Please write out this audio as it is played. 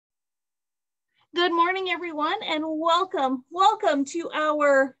Good morning, everyone, and welcome to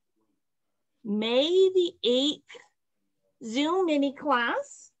our May the 8th Zoom mini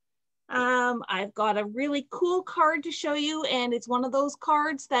class. I've got a really cool card to show you, and it's one of those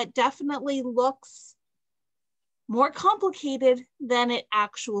cards that definitely looks more complicated than it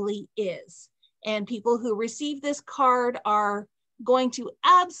actually is. And people who receive this card are going to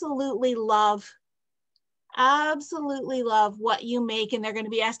absolutely love what you make, and they're going to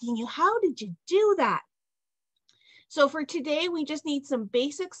be asking you, how did you do that? So for today, we just need some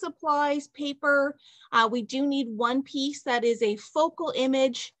basic supplies, paper. We do need one piece that is a focal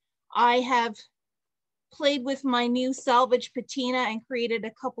image. I have played with my new salvage patina and created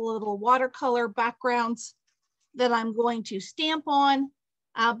a couple of little watercolor backgrounds that I'm going to stamp on.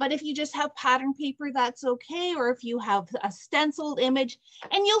 But if you just have pattern paper, that's okay. Or if you have a stenciled image,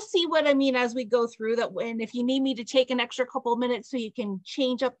 and you'll see what I mean as we go through that. When if you need me to take an extra couple of minutes so you can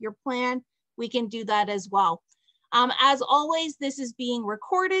change up your plan, we can do that as well. As always, this is being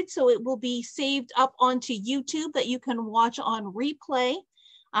recorded, so it will be saved up onto YouTube that you can watch on replay.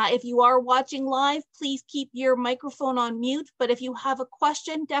 If you are watching live, please keep your microphone on mute. But if you have a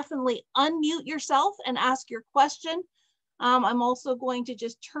question, definitely unmute yourself and ask your question. I'm also going to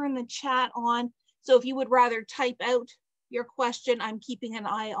just turn the chat on. So if you would rather type out your question, I'm keeping an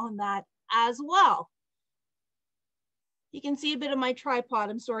eye on that as well. You can see a bit of my tripod.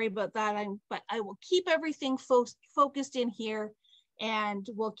 I'm sorry about that, but I will keep everything focused in here, and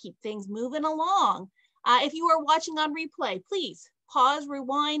we'll keep things moving along. If you are watching on replay, please pause,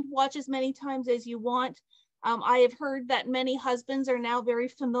 rewind, watch as many times as you want. I have heard that many husbands are now very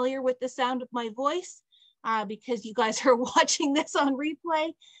familiar with the sound of my voice because you guys are watching this on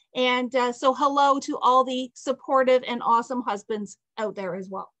replay. And so hello to all the supportive and awesome husbands out there as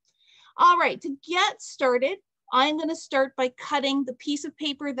well. All right, to get started, I'm going to start by cutting the piece of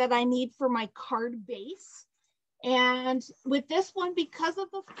paper that I need for my card base. And with this one, because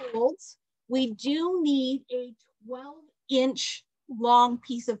of the folds, we do need a 12-inch long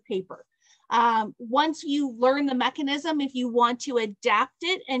piece of paper. Once you learn the mechanism, if you want to adapt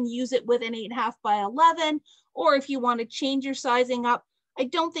it and use it with an 8.5 by 11, or if you want to change your sizing up, I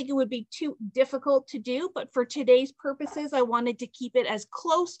don't think it would be too difficult to do, but for today's purposes, I wanted to keep it as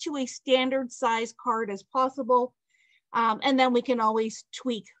close to a standard size card as possible. And then we can always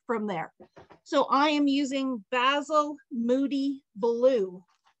tweak from there. So I am using Basil Moody Blue.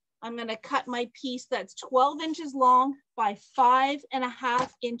 I'm going to cut my piece that's 12 inches long by 5.5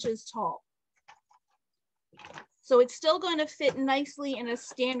 inches tall. So it's still going to fit nicely in a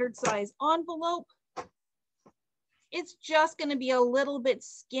standard size envelope. It's just going to be a little bit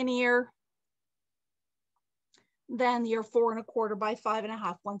skinnier than your 4.25 by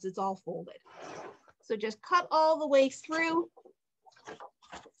 5.5 once it's all folded. So just cut all the way through.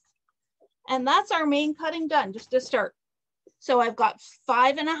 And that's our main cutting done, just to start. So I've got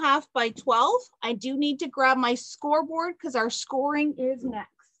 5.5 by 12. I do need to grab my scoreboard because our scoring is next.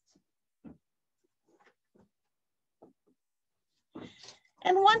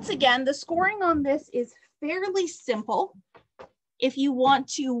 And once again, the scoring on this is fairly simple. If you want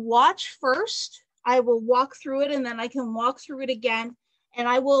to watch first, I will walk through it and then I can walk through it again. And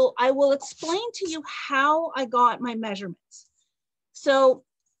I will explain to you how I got my measurements. So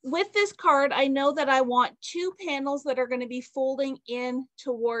with this card, I know that I want 2 panels that are going to be folding in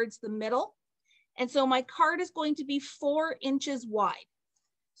towards the middle. And so my card is going to be 4 inches wide.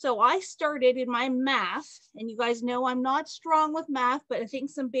 So I started in my math, and you guys know I'm not strong with math, but I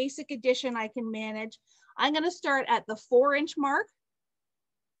think some basic addition I can manage. I'm going to start at the 4-inch mark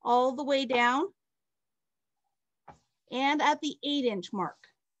all the way down and at the 8-inch mark.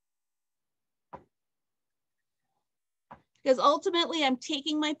 Because ultimately I'm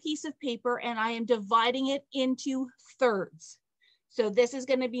taking my piece of paper and I am dividing it into thirds. So this is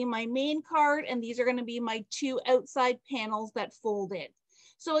going to be my main card, and these are going to be my 2 outside panels that fold in.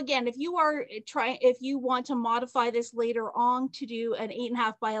 So again, if you want to modify this later on to do an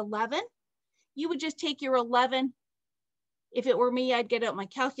 8.5 by 11, you would just take your 11. If it were me, I'd get out my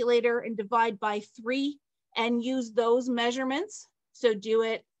calculator and divide by 3 and use those measurements. So do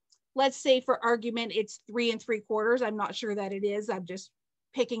it, let's say for argument, it's 3 3/4. I'm not sure that it is. I'm just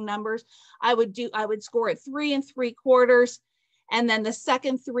picking numbers. I would score it 3 3/4. And then the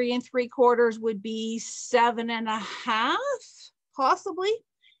second 3 3/4 would be 7.5, possibly.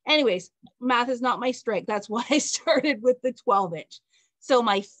 Anyways, math is not my strength. That's why I started with the 12-inch. So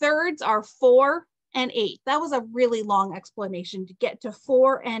my thirds are 4 and 8. That was a really long explanation to get to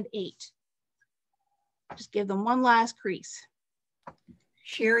 4 and 8. Just give them one last crease.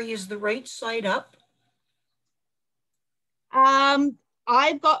 Sheri, is the right side up?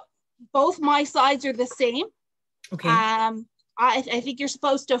 I've got both my sides are the same. Okay. I think you're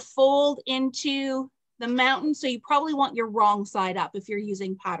supposed to fold into the mountain, so you probably want your wrong side up if you're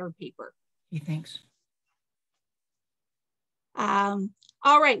using pattern paper. Okay, thanks.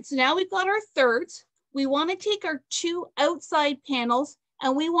 All right, so now we've got our thirds. We want to take our 2 outside panels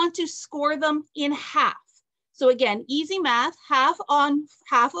and we want to score them in half. So again, easy math, half on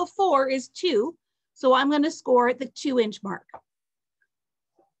half of 4 is 2. So I'm going to score at the 2-inch mark.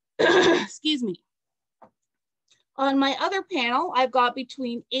 Excuse me. On my other panel, I've got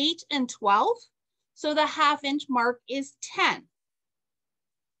between 8 and 12. So the 1/2-inch mark is 10.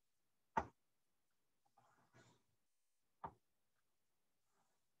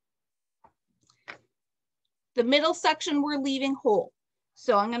 The middle section we're leaving whole.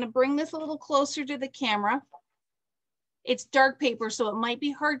 So I'm going to bring this a little closer to the camera. It's dark paper, so it might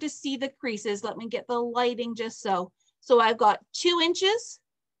be hard to see the creases. Let me get the lighting just so. So I've got 2 inches,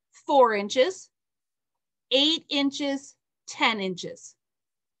 4 inches, 8 inches, 10 inches.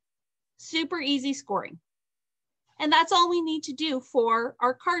 Super easy scoring. And that's all we need to do for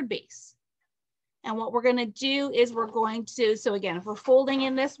our card base. And what we're going to do is we're going to, so again, if we're folding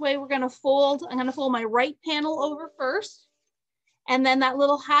in this way, we're going to fold, I'm going to fold my right panel over first. And then that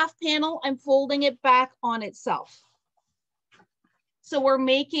little half panel, I'm folding it back on itself. So we're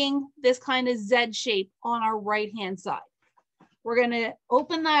making this kind of Z shape on our right-hand side. We're going to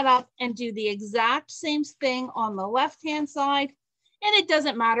open that up and do the exact same thing on the left-hand side. And it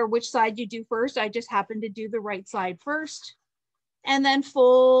doesn't matter which side you do first. I just happen to do the right side first. And then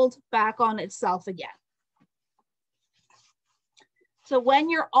fold back on itself again. So when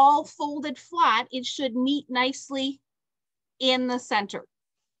you're all folded flat, it should meet nicely in the center.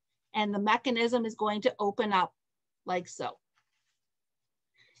 And the mechanism is going to open up like so.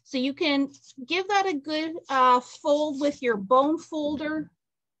 So you can give that a good fold with your bone folder.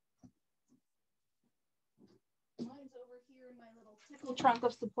 Mine's over here in my little pickle trunk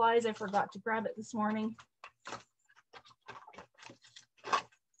of supplies. I forgot to grab it this morning.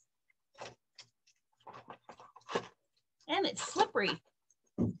 And it's slippery.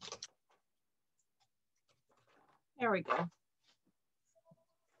 There we go.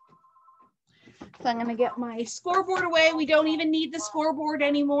 So I'm going to get my scoreboard away. We don't even need the scoreboard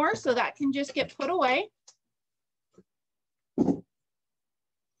anymore, so that can just get put away. I'm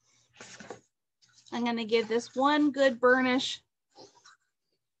going to give this one good burnish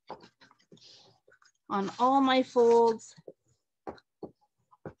on all my folds.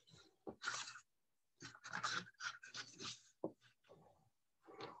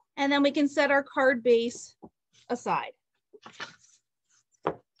 And then we can set our card base aside.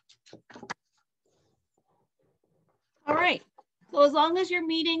 All right, so as long as you're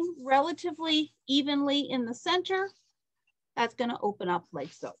meeting relatively evenly in the center, that's going to open up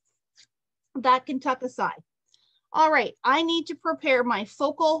like so. That can tuck aside. All right, I need to prepare my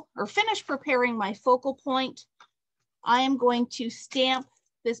focal or finish preparing my focal point. I am going to stamp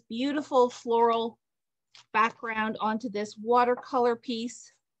this beautiful floral background onto this watercolor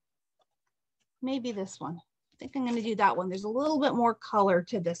piece. Maybe this one. I think I'm going to do that one. There's a little bit more color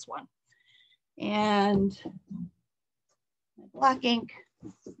to this one. And black ink.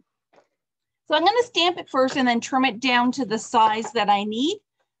 So I'm going to stamp it first and then trim it down to the size that I need.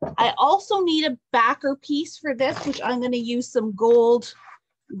 I also need a backer piece for this, which I'm going to use some gold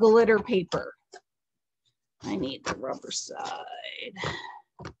glitter paper. I need the rubber side.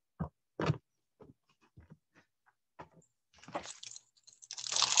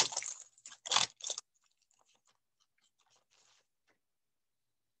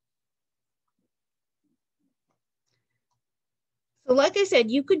 So like I said,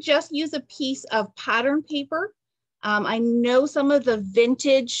 you could just use a piece of pattern paper. I know some of the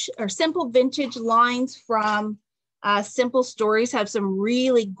vintage or simple vintage lines from Simple Stories have some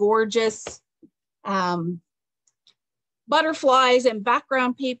really gorgeous butterflies and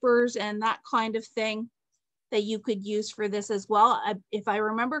background papers and that kind of thing that you could use for this as well. If I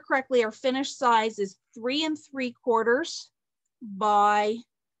remember correctly, our finished size is 3 3/4 by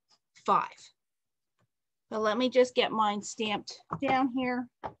 5. But let me just get mine stamped down here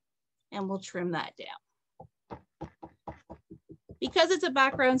and we'll trim that down. Because it's a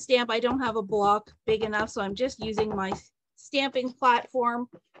background stamp, I don't have a block big enough, so I'm just using my stamping platform,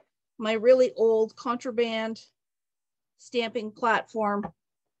 my really old contraband stamping platform.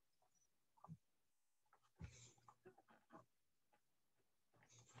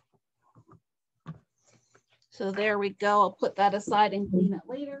 So there we go. I'll put that aside and clean it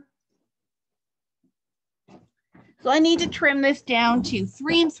later. So I need to trim this down to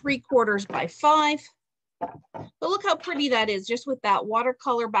 3 3/4 by 5. But look how pretty that is, just with that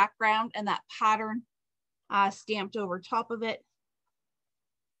watercolor background and that pattern stamped over top of it.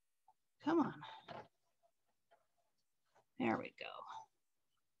 Come on. There we go.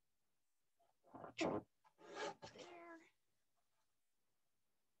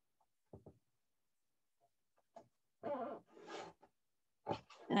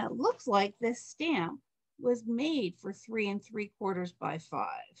 And it looks like this stamp was made for 3 3/4 by 5.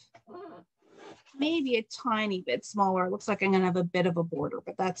 Maybe a tiny bit smaller. It looks like I'm gonna have a bit of a border,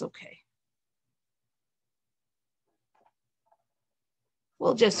 but that's okay.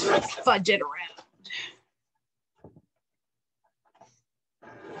 We'll just fudge it around.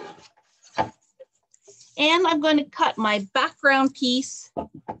 And I'm going to cut my background piece,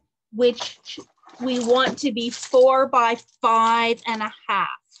 which we want to be 4 by 5.5.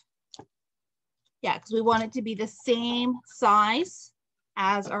 Yeah, because we want it to be the same size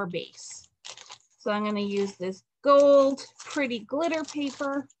as our base. So I'm going to use this gold pretty glitter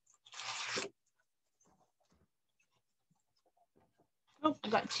paper. Oh,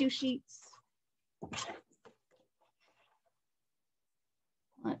 I've got 2 sheets.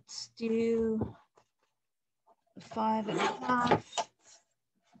 Let's do 5.5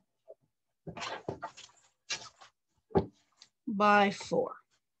 by 4.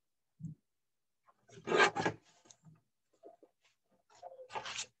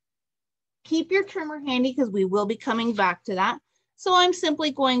 Keep your trimmer handy because we will be coming back to that. So I'm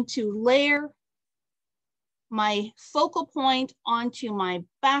simply going to layer my focal point onto my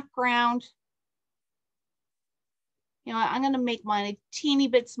background. You know, I'm going to make mine a teeny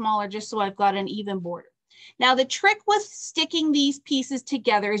bit smaller just so I've got an even border. Now, the trick with sticking these pieces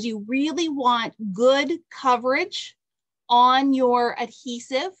together is you really want good coverage on your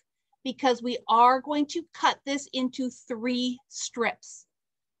adhesive because we are going to cut this into 3 strips.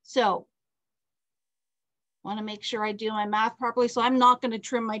 So I want to make sure I do my math properly. So I'm not going to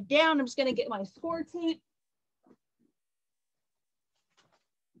trim my down. I'm just going to get my score tape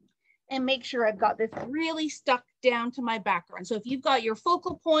and make sure I've got this really stuck down to my background. So if you've got your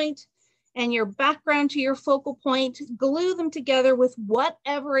focal point and your background to your focal point, glue them together with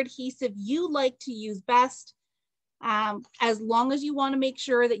whatever adhesive you like to use best, as long as you want to make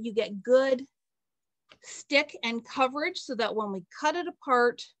sure that you get good stick and coverage so that when we cut it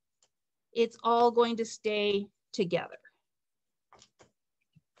apart, it's all going to stay together.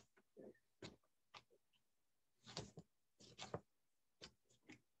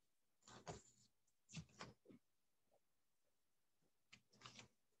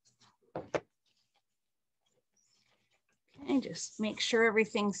 And just make sure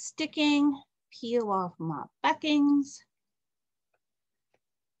everything's sticking. Peel off my backings.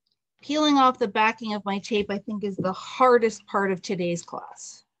 Peeling off the backing of my tape, I think, is the hardest part of today's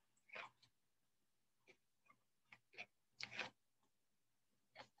class.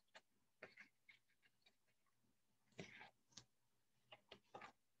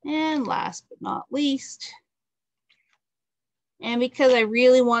 And last but not least, and because I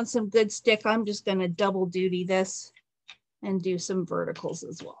really want some good stick, I'm just going to double duty this and do some verticals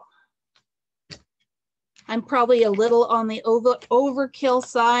as well. I'm probably a little on the overkill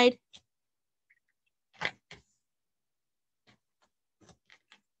side.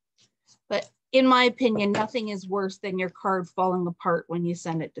 But in my opinion, nothing is worse than your card falling apart when you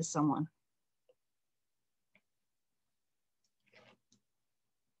send it to someone.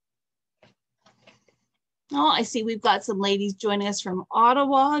 Oh, I see we've got some ladies joining us from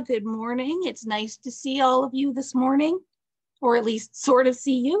Ottawa. Good morning. It's nice to see all of you this morning, or at least sort of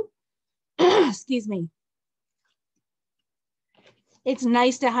see you. Excuse me. It's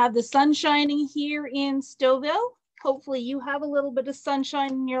nice to have the sun shining here in Stouffville. Hopefully you have a little bit of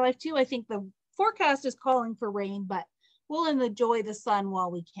sunshine in your life too. I think the forecast is calling for rain, but we'll enjoy the sun while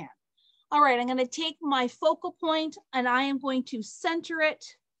we can. All right, I'm going to take my focal point and I am going to center it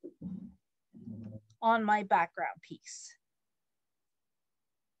on my background piece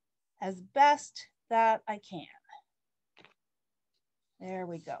as best that I can. There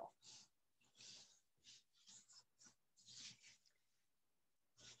we go.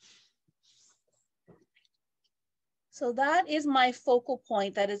 So that is my focal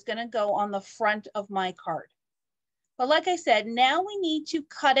point that is going to go on the front of my card. But like I said, now we need to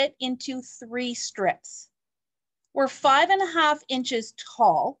cut it into 3 strips. We're 5.5 inches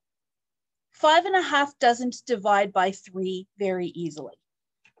tall. 5.5 doesn't divide by 3 very easily.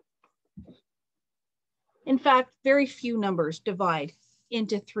 In fact, very few numbers divide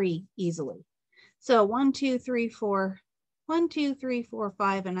into 3 easily. So 1, 2, 3, 4, 1, 2, 3, 4,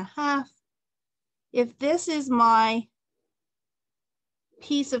 5.5. If this is my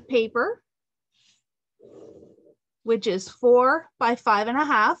piece of paper, which is 4 by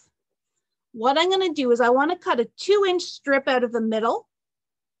 5.5. What I'm going to do is I want to cut a 2-inch strip out of the middle.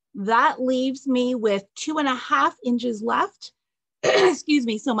 That leaves me with 2.5 inches left. Excuse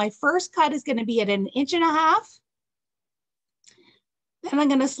me. So my first cut is going to be at 1.5 inches. Then I'm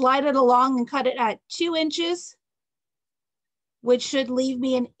going to slide it along and cut it at 2 inches, which should leave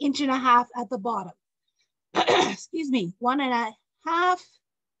me 1.5 inches at the bottom. Excuse me, 1.5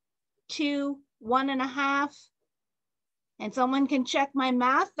 to 1.5. And someone can check my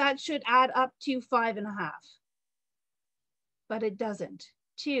math. That should add up to 5.5. But it doesn't.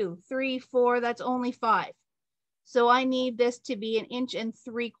 2, 3, 4, that's only 5. So I need this to be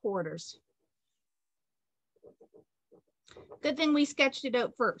 1.75 inches. Good thing we sketched it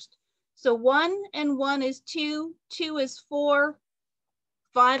out first. So 1 and 1 is 2, 2 is 4,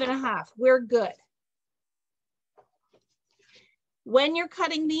 5.5. We're good. When you're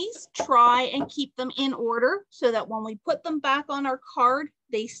cutting these, try and keep them in order so that when we put them back on our card,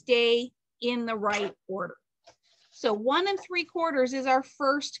 they stay in the right order. So 1 3/4 is our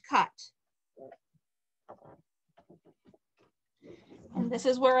first cut. And this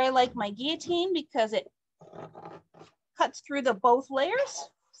is where I like my guillotine because it cuts through the both layers.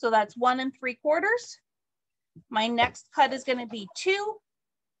 So that's 1 3/4. My next cut is going to be 2.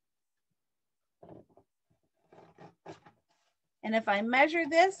 And if I measure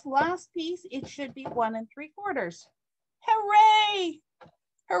this last piece, it should be 1 3/4. Hooray!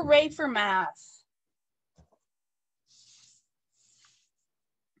 Hooray for math.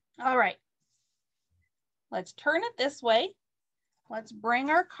 All right. Let's turn it this way. Let's bring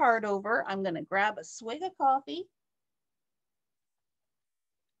our card over. I'm going to grab a swig of coffee.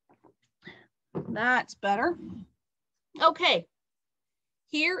 That's better. Okay.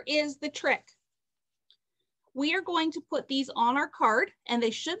 Here is the trick. We are going to put these on our card and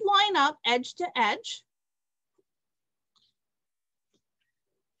they should line up edge to edge.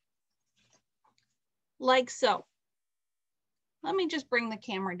 Like so. Let me just bring the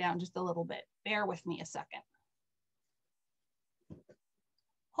camera down just a little bit. Bear with me a second.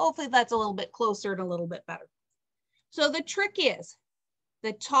 Hopefully that's a little bit closer and a little bit better. So the trick is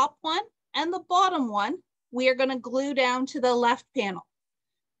the top one and the bottom one, we are going to glue down to the left panel.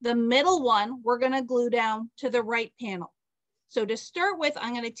 The middle one, we're going to glue down to the right panel. So to start with,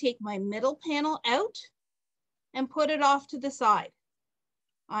 I'm going to take my middle panel out and put it off to the side.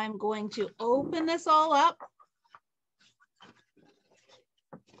 I'm going to open this all up.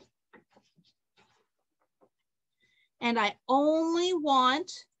 And I only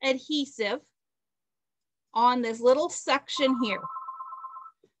want adhesive on this little section here.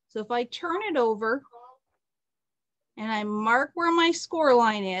 So if I turn it over and I mark where my score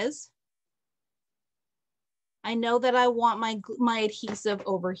line is, I know that I want my adhesive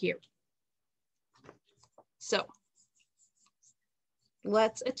over here. So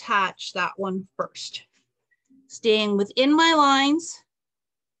let's attach that one first. Staying within my lines.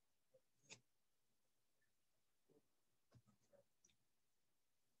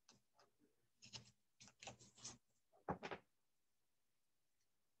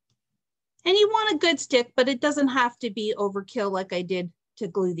 And you want a good stick, but it doesn't have to be overkill like I did to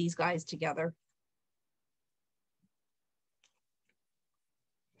glue these guys together.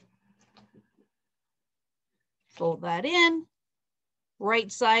 Fold that in,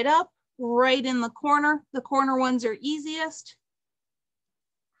 right side up, right in the corner. The corner ones are easiest.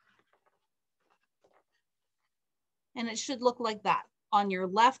 And it should look like that on your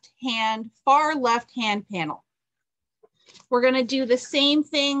left hand, far left hand panel. We're going to do the same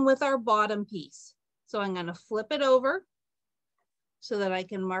thing with our bottom piece. So I'm going to flip it over so that I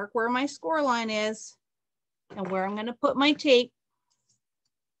can mark where my score line is and where I'm going to put my tape.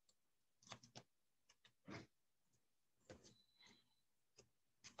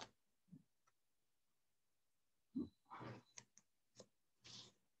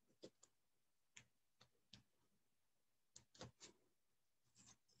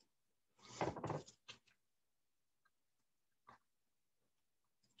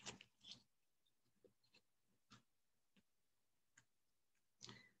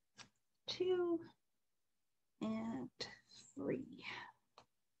 Two and three.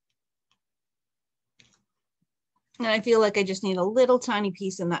 And I feel like I just need a little tiny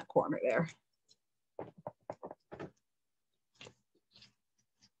piece in that corner there.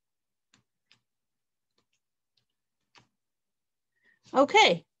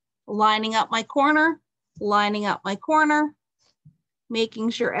 Okay, lining up my corner, making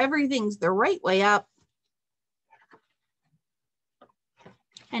sure everything's the right way up.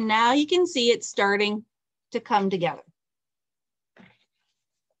 And now you can see it's starting to come together.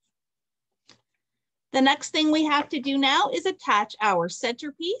 The next thing we have to do now is attach our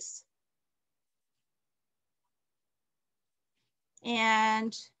centerpiece.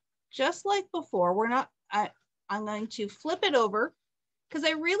 And just like before, I'm going to flip it over because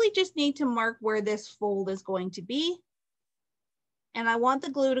I really just need to mark where this fold is going to be. And I want the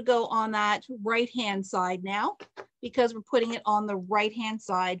glue to go on that right-hand side now because we're putting it on the right-hand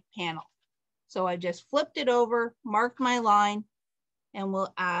side panel. So I just flipped it over, marked my line, and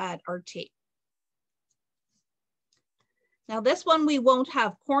we'll add our tape. Now this one we won't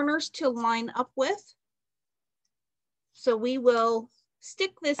have corners to line up with. So we will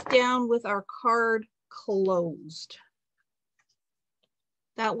stick this down with our card closed.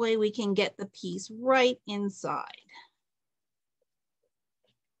 That way we can get the piece right inside.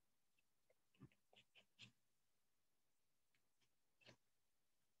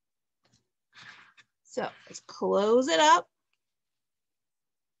 So let's close it up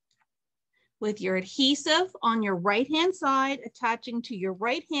with your adhesive on your right-hand side, attaching to your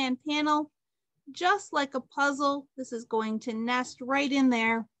right-hand panel, just like a puzzle. This is going to nest right in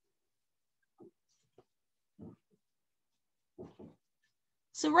there.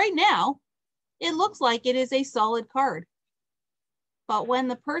 So right now, it looks like it is a solid card. But when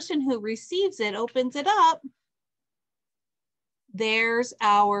the person who receives it opens it up, there's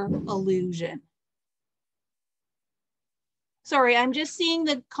our illusion. Sorry, I'm just seeing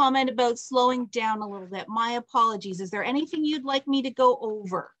the comment about slowing down a little bit. My apologies. Is there anything you'd like me to go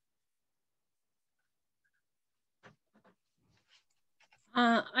over?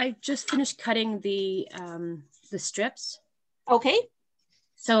 I just finished cutting the strips. Okay.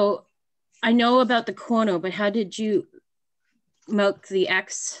 So I know about the corner, but how did you milk the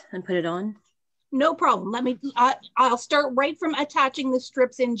X and put it on? No problem. I'll start right from attaching the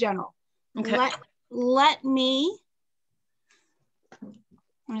strips in general. Okay. Let me,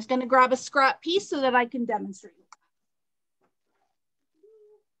 I'm just going to grab a scrap piece so that I can demonstrate.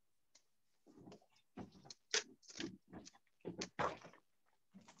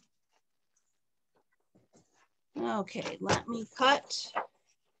 Okay, let me cut.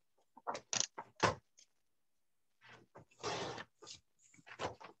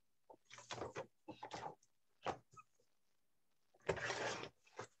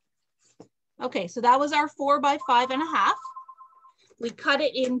 Okay, so that was our 4 by 5.5. We cut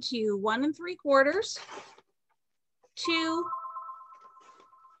it into 1 3/4, 2,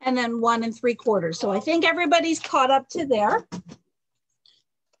 and then 1 3/4. So I think everybody's caught up to there.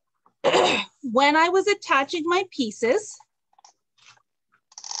 When I was attaching my pieces,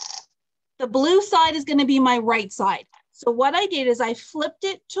 the blue side is going to be my right side. So what I did is I flipped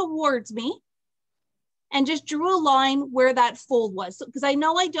it towards me and just drew a line where that fold was. Because I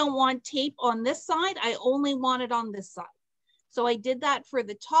know I don't want tape on this side. I only want it on this side. So I did that for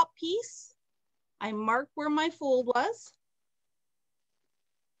the top piece. I marked where my fold was.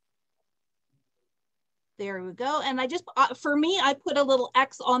 There we go. And I just, for me, I put a little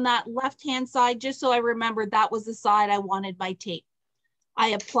X on that left-hand side just so I remembered that was the side I wanted my tape. I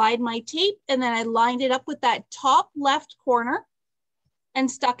applied my tape and then I lined it up with that top left corner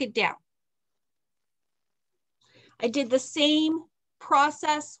and stuck it down. I did the same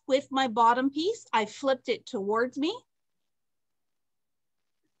process with my bottom piece. I flipped it towards me.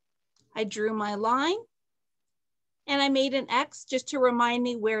 I drew my line and I made an X just to remind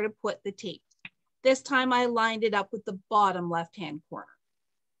me where to put the tape. This time I lined it up with the bottom left-hand corner.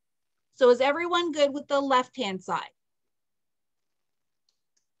 So is everyone good with the left-hand side?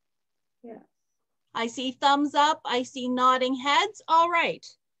 Yeah. I see thumbs up. I see nodding heads. All right.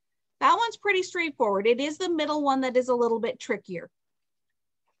 That one's pretty straightforward. It is the middle one that is a little bit trickier.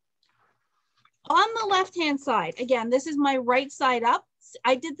 On the left-hand side, again, this is my right side up.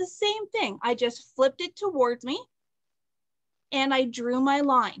 I did the same thing. I just flipped it towards me and I drew my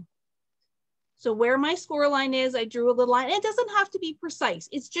line. So where my score line is, I drew a little line. It doesn't have to be precise.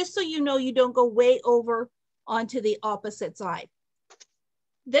 It's just so you know you don't go way over onto the opposite side.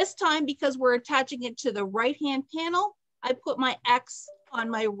 This time, because we're attaching it to the right-hand panel, I put my X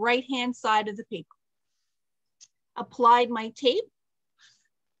on my right-hand side of the paper. Applied my tape.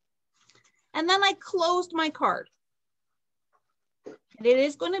 And then I closed my card. And it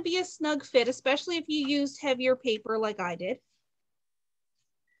is going to be a snug fit, especially if you used heavier paper like I did.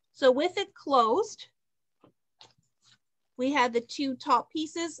 So with it closed, we had the two top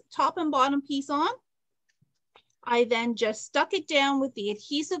pieces, top and bottom piece on. I then just stuck it down with the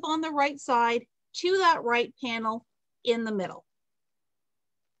adhesive on the right side to that right panel in the middle.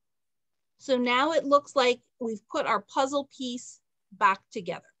 So now it looks like we've put our puzzle piece back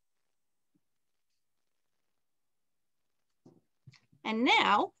together. And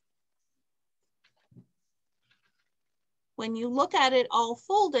now when you look at it all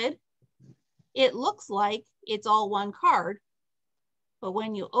folded, it looks like it's all one card. But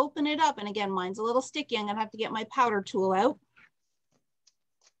when you open it up, and again, mine's a little sticky, I'm gonna have to get my powder tool out.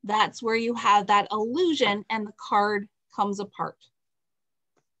 That's where you have that illusion and the card comes apart.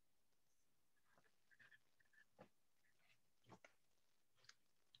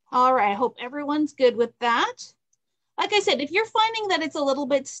 All right, I hope everyone's good with that. Like I said, if you're finding that it's a little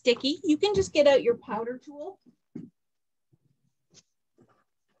bit sticky, you can just get out your powder tool.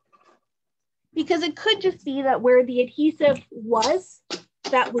 Because it could just be that where the adhesive was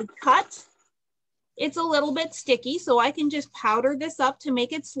that we cut, it's a little bit sticky. So I can just powder this up to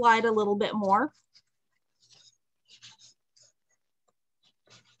make it slide a little bit more.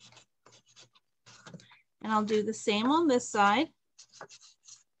 And I'll do the same on this side.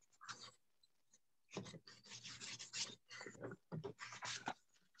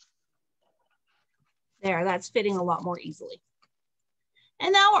 There, that's fitting a lot more easily.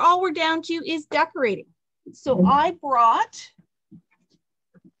 And now all we're down to is decorating. So I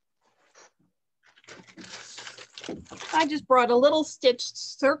just brought a little stitched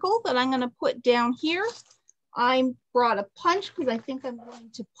circle that I'm going to put down here. I brought a punch because I think I'm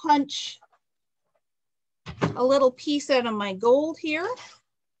going to punch a little piece out of my gold here.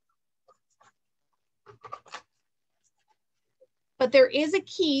 But there is a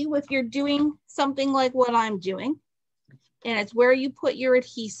key if you're doing something like what I'm doing, and it's where you put your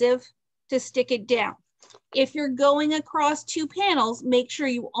adhesive to stick it down. If you're going across two panels, make sure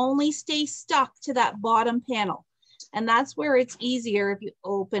you only stay stuck to that bottom panel. And that's where it's easier if you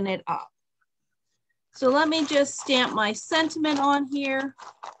open it up. So let me just stamp my sentiment on here.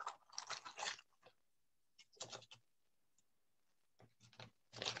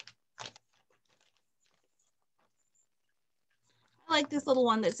 I like this little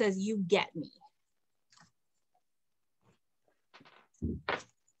one that says, "You get me."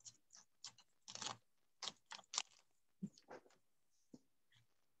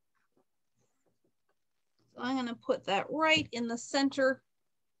 So I'm going to put that right in the center.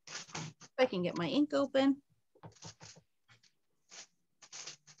 If I can get my ink open.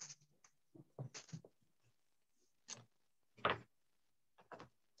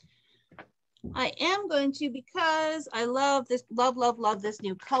 I am going to, because I love this, love this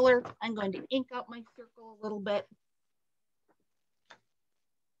new color, I'm going to ink up my circle a little bit.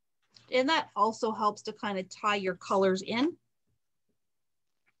 And that also helps to kind of tie your colors in.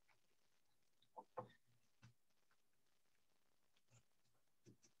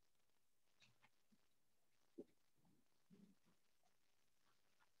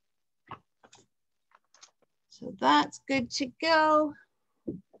 So that's good to go.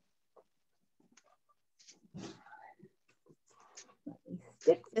 Let me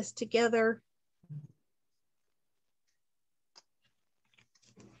stick this together.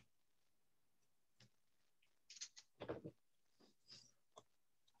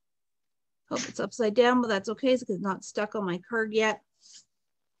 Hope it's upside down, but that's okay because it's not stuck on my card yet.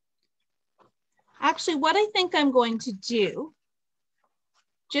 Actually, what I think I'm going to do,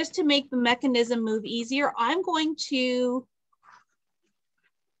 just to make the mechanism move easier, I'm going to,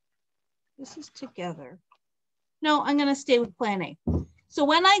 this is together. No, I'm going to stay with plan A. So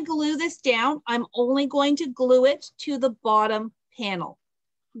when I glue this down, I'm only going to glue it to the bottom panel.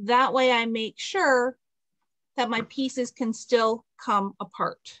 That way I make sure that my pieces can still come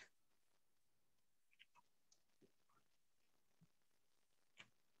apart.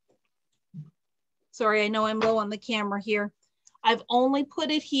 Sorry, I know I'm low on the camera here. I've only put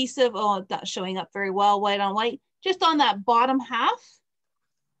adhesive, oh, it's not showing up very well, white on white, just on that bottom half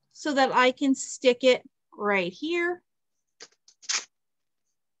so that I can stick it right here.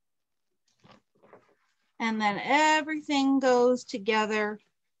 And then everything goes together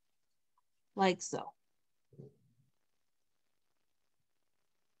like so.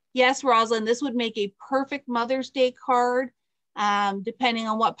 Yes, Rosalind, this would make a perfect Mother's Day card, depending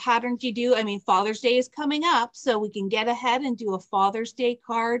on what patterns you do. I mean, Father's Day is coming up, so we can get ahead and do a Father's Day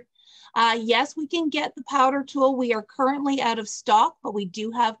card. Yes, we can get the powder tool. We are currently out of stock, but we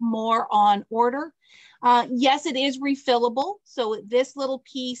do have more on order. Yes, it is refillable. So this little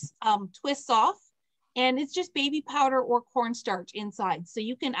piece twists off, and it's just baby powder or cornstarch inside. So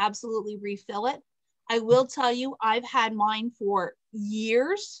you can absolutely refill it. I will tell you, I've had mine for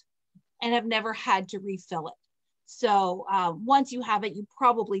years and have never had to refill it. So once you have it, you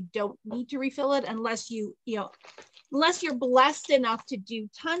probably don't need to refill it unless unless you're blessed enough to do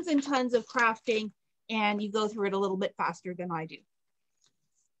tons and tons of crafting and you go through it a little bit faster than I do.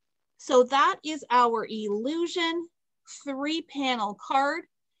 So that is our Illusion 3-panel card.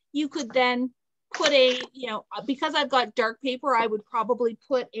 You could then put a, you know, because I've got dark paper, I would probably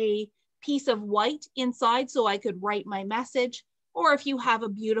put a piece of white inside so I could write my message. Or if you have a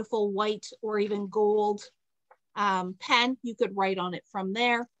beautiful white or even gold pen, you could write on it from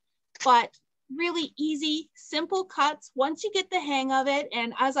there. But really easy, simple cuts once you get the hang of it.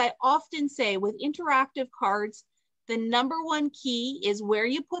 And as I often say with interactive cards, the number one key is where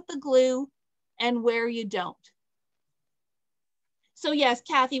you put the glue and where you don't. So yes,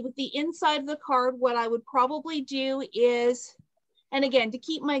 Kathy, with the inside of the card, what I would probably do is, and again, to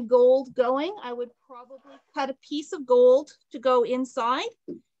keep my gold going, I would probably cut a piece of gold to go inside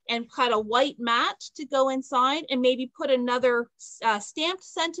and cut a white mat to go inside and maybe put another stamped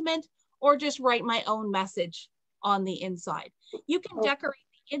sentiment or just write my own message on the inside. You can decorate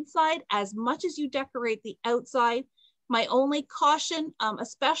the inside as much as you decorate the outside. My only caution,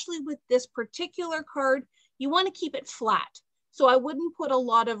 especially with this particular card, you want to keep it flat. So I wouldn't put a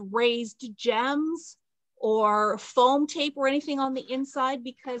lot of raised gems or foam tape or anything on the inside,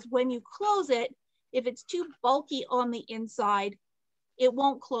 because when you close it, if it's too bulky on the inside, it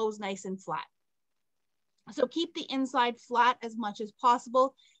won't close nice and flat. So keep the inside flat as much as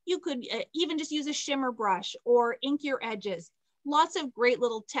possible. You could even just use a shimmer brush or ink your edges. Lots of great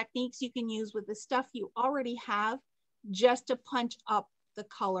little techniques you can use with the stuff you already have just to punch up the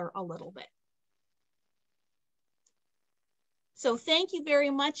color a little bit. So thank you very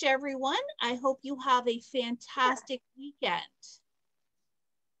much, everyone. I hope you have a fantastic weekend.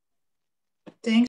 Thanks.